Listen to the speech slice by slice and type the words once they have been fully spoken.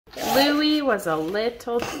Louie was a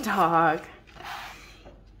little dog.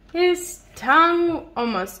 His tongue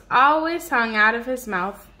almost always hung out of his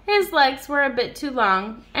mouth. His legs were a bit too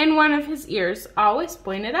long, and one of his ears always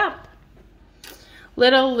pointed up.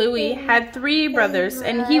 Little Louie had 3 brothers,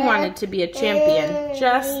 and he wanted to be a champion,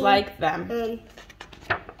 just like them.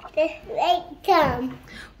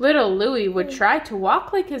 Little Louie would try to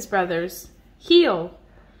walk like his brothers, heel,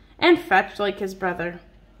 and fetch like his brother.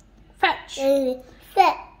 Fetch.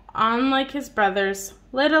 Unlike his brothers,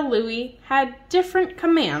 little Louie had different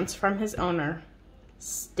commands from his owner.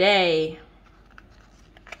 Stay.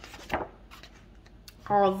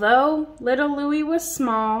 Although little Louie was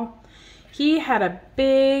small, he had a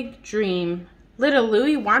big dream. Little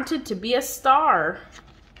Louie wanted to be a star.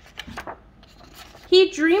 He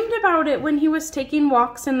dreamed about it when he was taking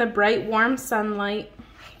walks in the bright, warm sunlight.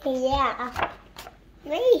 Yeah.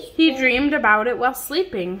 He dreamed about it while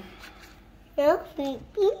sleeping. Sleeping.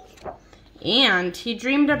 And he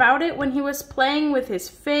dreamed about it when he was playing with his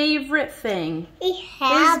favorite thing. He's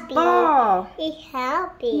happy. His ball. He's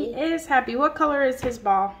happy. He is happy. What color is his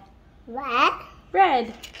ball? Red.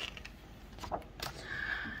 Red.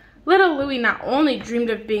 Little Louie not only dreamed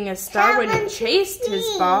of being a star when he chased his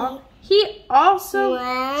ball, he also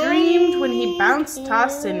dreamed when he bounced,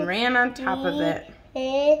 tossed, and ran on top of it.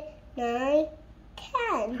 8, 9,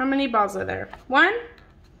 10. How many balls are there? 1,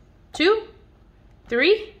 2,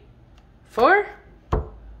 3, 4,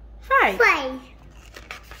 5. 5.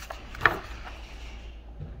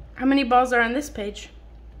 How many balls are on this page?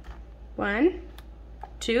 1,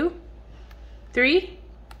 2, 3,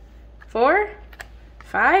 4,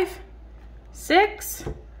 5, 6,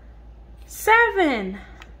 7.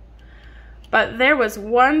 But there was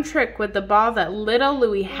one trick with the ball that little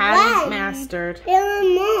Louie hadn't mastered. There are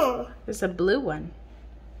more. There's a blue one.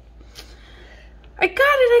 I got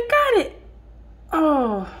it.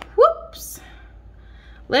 Oh, whoops.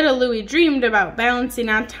 Little Louie dreamed about balancing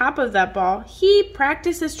on top of that ball. He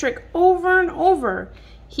practiced this trick over and over.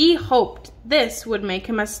 He hoped this would make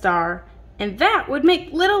him a star, and that would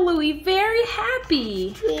make little Louie very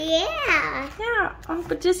happy. Yeah. Yeah. Oh,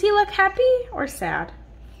 but does he look happy or sad?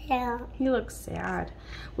 Yeah. He looks sad.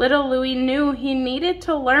 Little Louie knew he needed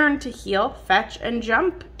to learn to heel, fetch, and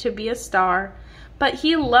jump to be a star, but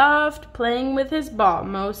he loved playing with his ball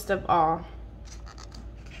most of all.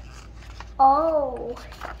 Oh.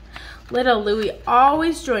 Little Louie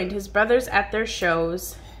always joined his brothers at their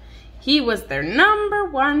shows. He was their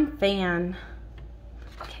 #1 fan.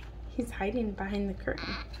 Okay, he's hiding behind the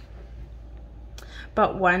curtain.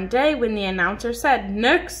 But one day when the announcer said,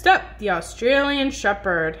 "Next up, the Australian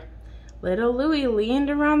Shepherd," little Louie leaned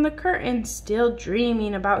around the curtain, still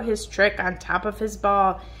dreaming about his trick on top of his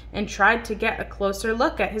ball, and tried to get a closer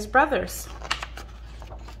look at his brothers.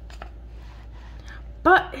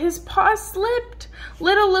 But his paw slipped.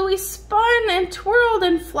 Little Louie spun and twirled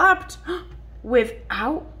and flopped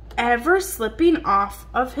without ever slipping off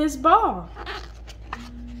of his ball.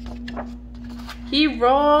 He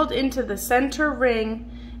rolled into the center ring,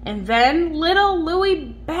 and then little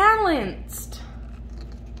Louie balanced.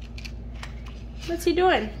 What's he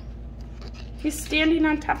doing? He's standing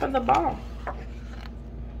on top of the ball.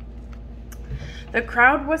 The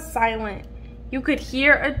crowd was silent. You could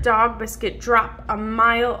hear a dog biscuit drop a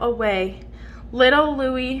mile away. Little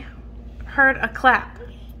Louie heard a clap.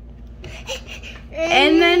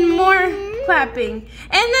 And then more clapping.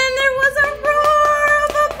 And then there was a roar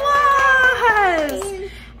of applause.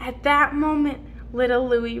 At that moment, little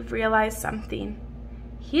Louie realized something.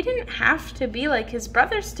 He didn't have to be like his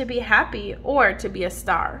brothers to be happy or to be a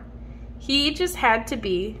star. He just had to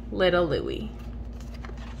be little Louie.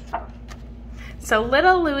 So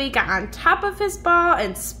little Louie got on top of his ball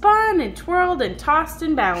and spun and twirled and tossed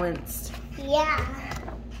and balanced. Yeah.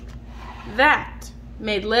 That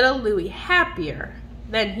made little Louie happier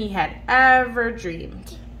than he had ever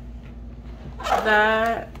dreamed.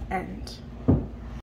 The end.